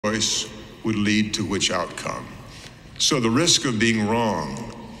choice would lead to which outcome. So the risk of being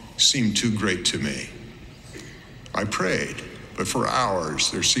wrong seemed too great to me. I prayed, but for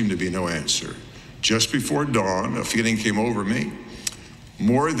hours there seemed to be no answer. Just before dawn, a feeling came over me.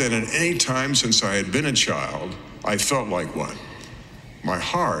 More than at any time since I had been a child, I felt like one. My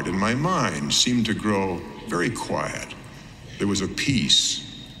heart and my mind seemed to grow very quiet. There was a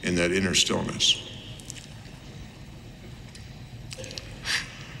peace in that inner stillness.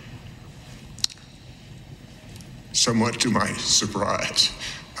 Somewhat to my surprise,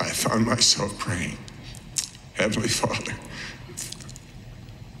 I found myself praying, Heavenly Father,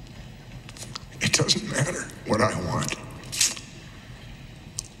 it doesn't matter what I want.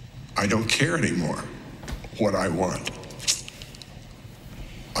 I don't care anymore what I want.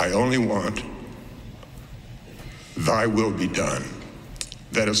 I only want thy will be done.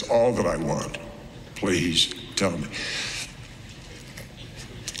 That is all that I want. Please tell me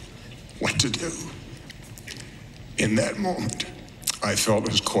what to do. In that moment, I felt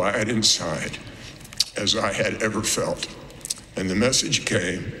as quiet inside as I had ever felt. And the message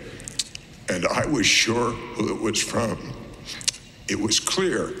came, and I was sure who it was from. It was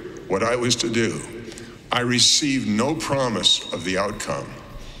clear what I was to do. I received no promise of the outcome.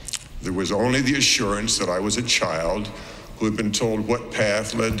 There was only the assurance that I was a child who had been told what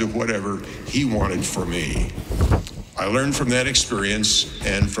path led to whatever he wanted for me. I learned from that experience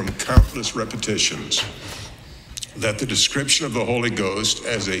and from countless repetitions that the description of the Holy Ghost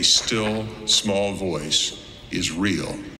as a still, small voice is real.